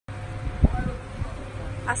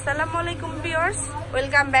আসসালামু আলাইকুম viewers,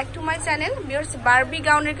 welcome back to my channel. Viewers, Barbie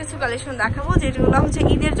গাউনের কিছু কালেকশন দেখাবো যেগুলো হচ্ছে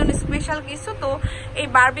ঈদের জন্য স্পেশাল কিছু। তো এই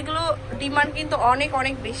বারবিগুলো ডিমান্ড কিন্তু অনেক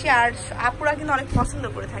অনেক বেশি, আর আপুরা কিন্তু অনেক পছন্দ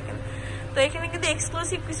করে থাকেন। তো এখানে কিন্তু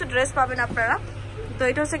এক্সক্লুসিভ কিছু ড্রেস পাবেন আপনারা। তো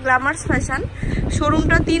এটা হচ্ছে গ্ল্যামার্স ফ্যাশন,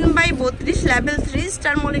 শোরুমটা 3/32 লেভেল 3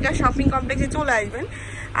 স্টার মল্লিকা শপিং কমপ্লেক্সে চলে আসবেন।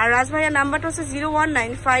 আর রাজভাইয়ার নাম্বারটা হচ্ছে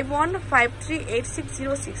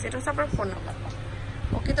 01951538606, এটা হচ্ছে আপনার ফোন নাম্বার।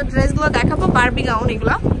 ওকে, তো ড্রেসগুলো দেখাবো, বারবি গাউন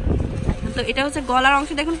এগুলো। তো এটা হচ্ছে গলার অংশ,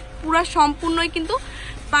 দেখুন পুরো সম্পূর্ণই কিন্তু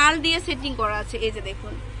পাল দিয়ে সেটিং করা আছে। এই যে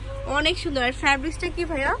দেখুন, অনেক সুন্দর। আর ফ্যাব্রিক্সটা কি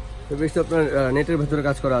ভাইয়া? ফ্যাব্রিক্সটা আপনার নেটের ভিতরে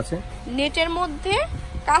কাজ করা আছে, নেটের মধ্যে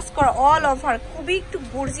কাজ করা, অল ওভার। খুবই একটু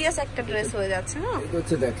গর্জিয়াস একটা ড্রেস হয়ে যাচ্ছে না? এটা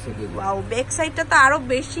হচ্ছে ব্যাক সাইড। ওয়াও, ব্যাক সাইডটা তো আরো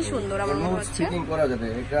বেশি সুন্দর আমার মনে হচ্ছে। ফিটিং করা যাবে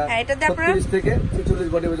এটা। হ্যাঁ, এটাতে আপনারা 30 থেকে 40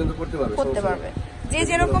 বডি পর্যন্ত করতে পারবে। যে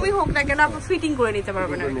যেরকমই হোক না কেন আপনি ফিটিং করে নিতে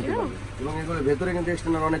পারবেন আর কি। এবং এগুলো ভেতরে কিন্তু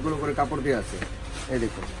এক্সটারনাল অনেকগুলো করে কাপড় দিয়ে আছে। এই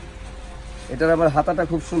দেখুন, এটার আবার হাতাটা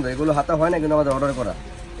খুব সুন্দর। এগুলো হাতা হয় না কিন্তু আমাদের অর্ডার করা।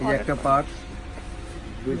 এই যে একটা পার্ট,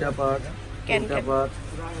 দুইটা পার্ট, তিনটা পার্ট,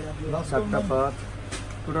 চারটা পার্ট,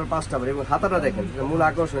 টোটাল 5টা পার্ট। এবং হাতাটা দেখেন, মূল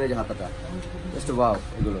আকর্ষণ এই যে হাতাটা। জাস্ট ওয়াও,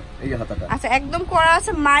 এগুলো এই যে হাতাটা। আচ্ছা, একদম করা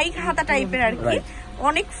আছে মাইক হাতা টাইপের আর কি,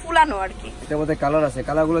 অনেক ফুলানো আর কি। এটার মধ্যে কালার আছে,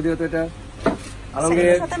 কালারগুলো দিয়ে তো এটা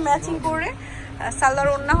আলমগীরের সাথে ম্যাচিং করে সালোয়ার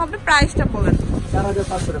ওড়না হবে। প্রাইসটা বলেন।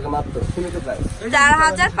 4500 টাকা মাত্র, সীমিত প্রাইস।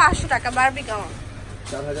 4500 টাকা বারবি গাউন।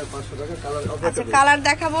 4500 টাকা। কালার আচ্ছা, কালার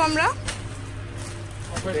দেখাবো আমরা।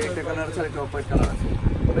 একটা কালার আছে, একটা অফ হোয়াইট কালার আছে।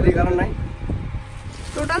 বেশি কালার নাই,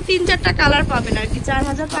 টোটাল 3-4টা কালার পাবেন আর কি।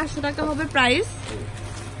 4500 টাকা হবে প্রাইস।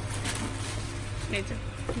 এই যে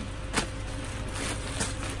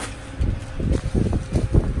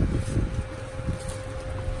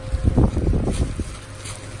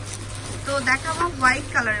তো দেখাবো হোয়াইট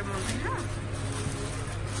কালারের মধ্যে। হ্যাঁ,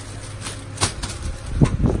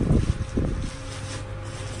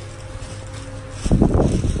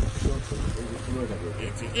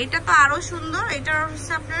 এটা তো আরো সুন্দর। এটা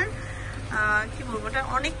হচ্ছে আপনার কি বলবো, এটা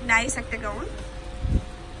অনেক নাইস একটা গাউন।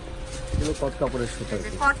 এগুলো কট কাপড়ের সুতা,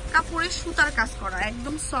 কট কাপড়ের সুতার কাজ করা,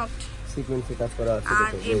 একদম সফট সিকোয়েন্সে কাজ করা আছে।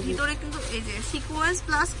 আর এর ভিতরে কিন্তু এই যে সিকোয়েন্স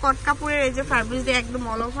প্লাস কট কাপড়ের এই যে ফ্যাব্রিক দিয়ে একদম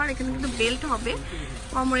অল ওভার। এখানে কিন্তু বেল্ট হবে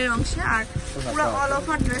কোমরের অংশে, আর পুরো অল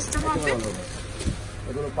ওভার ড্রেসটা হবে।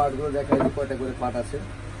 এগুলো পার্টগুলো দেখাই দিই, কয়টা করে পার্ট আছে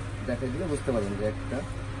দেখাই দিলে বুঝতে পারবেন যে একটা,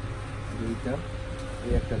 দুইটা,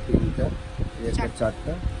 এই একটা, তিনটা, এই একটা,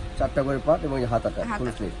 চারটা করে পার্ট। এবং এই হাতাটা ফুল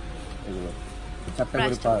স্লিভ, এগুলো 4টা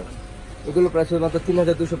করে পার্ট। এগুলো প্রাইস হবে মাত্র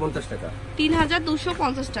 3250 টাকা।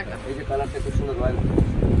 3250 টাকা। এই যে কালারটা খুব সুন্দর,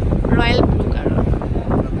 রয়্যাল ব্লু কালার।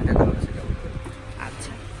 এটা কালার আছে।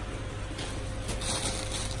 আচ্ছা,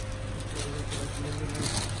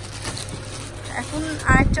 এখন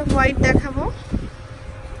আরেকটা হোয়াইট দেখাবো।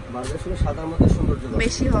 বারবার শুধু সাদার মধ্যে সৌন্দর্য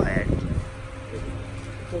বেশি হয় আর কি।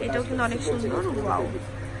 এটাও কিন্তু অনেক সুন্দর। ওয়াও,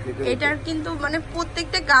 এটার কিন্তু মানে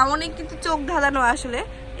প্রত্যেকটা গাউনে কিন্তু চোখ ধাঁধানো আসলে।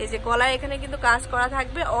 এই যে গলায় এখানে কিন্তু কাজ করা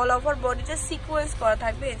থাকবে, অল ওভার বডিতে সিকোয়েন্স করা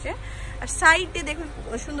থাকবে। এই যে আর সাইডে দেখুন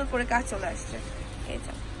সুন্দর করে কাজ চলে আসছে। এই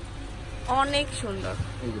যে অনেক সুন্দর।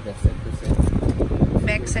 এই যে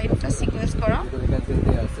ব্যাক সাইডটা সিকোয়েন্স করা।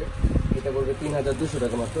 এটা বলবে 3200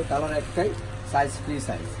 টাকা মাত্র। কালার একটাই, সাইজ ফ্রি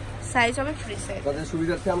সাইজ হবে ফ্রি সাইজ। তাদের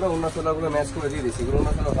সুবিধার্থে আমরা অন্য কালারগুলো ম্যাচ করে দিয়ে দিচ্ছি। এগুলো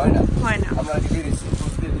অন্য কালার হয় না, আমরা দিয়ে দিচ্ছি।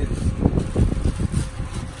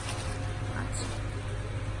 আচ্ছা,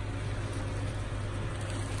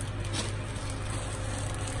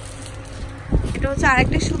 এটা হচ্ছে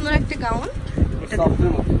আরেকটা সুন্দর একটা গাউন। এটা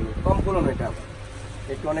কম ফুলানো, এটা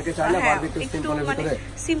একটু অনেকে চায় না বারবি একটু সিম্পলের ভিতরে,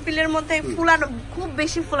 সিম্পলের মধ্যে ফুলানো, খুব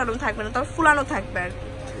বেশি ফুলানো থাকবে না, তবে ফুলানো থাকবে আর কি।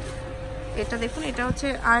 এটা দেখুন, এটা হচ্ছে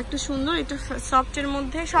আরেকটা সুন্দর। এটা সফটের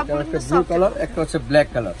মধ্যে, সবগুলো কিন্তু ব্লু কালার, একটা হচ্ছে ব্ল্যাক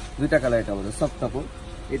কালার, দুইটা কালার। এটা আমাদের সফট কাপড়।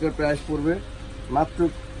 এটার প্রাইস পড়বে মাত্র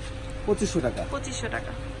 2500 টাকা। 2500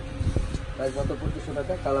 টাকা প্রাইস মাত্র 2500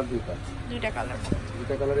 টাকা। কালার দুইটা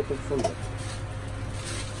কালারে খুব সুন্দর।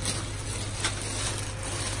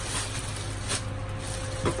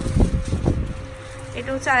 এটা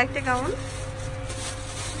হচ্ছে আরেকটা গাউন।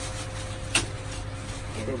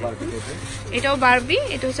 এটাও বারবি।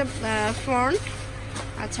 এটা হচ্ছে ফ্রন্ট।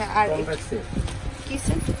 আচ্ছা, আর কি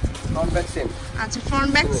সেম? Front back same. আচ্ছা, ফ্রন্ট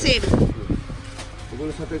ব্যাক সেম।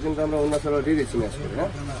 এগুলোর সাথে কিন্তু আমরা অন্য কালার দিয়ে দিচ্ছি ম্যাচ করে।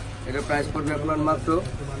 হ্যাঁ, এটা প্রাইস পড়বে আপনার মাত্র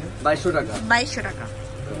 2200 টাকা। 2200 টাকা।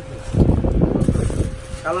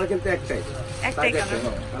 কালার কিন্তু একটাই কালার।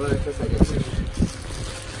 কালার একটা সাইজ আছে।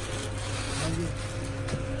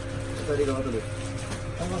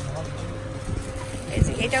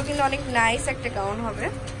 এটাও কিন্তু অনেক নাইস একটা গাউন হবে।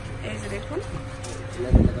 এই যে দেখুন,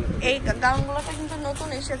 এই গাউনগুলোটা কিন্তু নতুন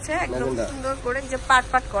এসেছে, একদম সুন্দর করে যে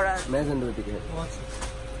পাট করা। ম্যাজেন্ডার দিকে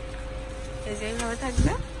এই যে এইভাবে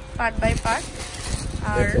থাকবে পার্ট বাই পার্ট।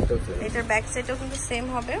 আর এটার ব্যাক সাইডও কিন্তু সেম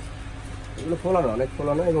হবে। এগুলো ফোলানো, অনেক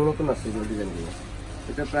ফোলানো এবং নতুন আসছে এগুলো ডিজাইনগুলো।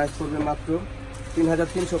 এটা প্রাইস পড়বে মাত্র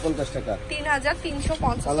 3350 টাকা।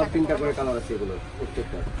 3350 কালার টাকা। 3টা করে কালার আছে এগুলো,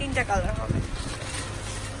 প্রত্যেকটা 3টা কালার হবে।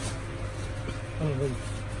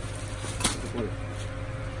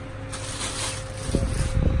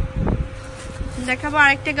 দেখাবো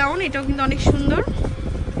আরেকটা গাউন, এটাও কিন্তু অনেক সুন্দর।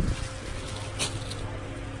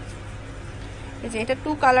 এই যে এটা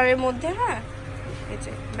 2 কালারের মধ্যে। হ্যাঁ, এই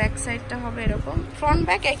যে ব্যাক সাইডটা হবে এরকম, ফ্রন্ট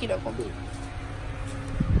ব্যাক একই রকম।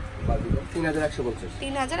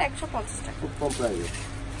 3150 টাকা, খুব কম প্রাইসে।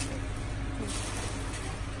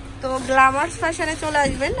 তো গ্ল্যামার্স ফ্যাশনে চলে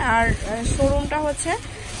আসবেন। আর শোরুমটা হচ্ছে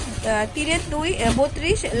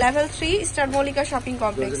 32 level 3 star Mallika shopping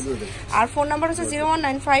complex. আর ফোন নাম্বার হচ্ছে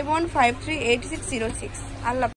 01951538606। আল্লাহ।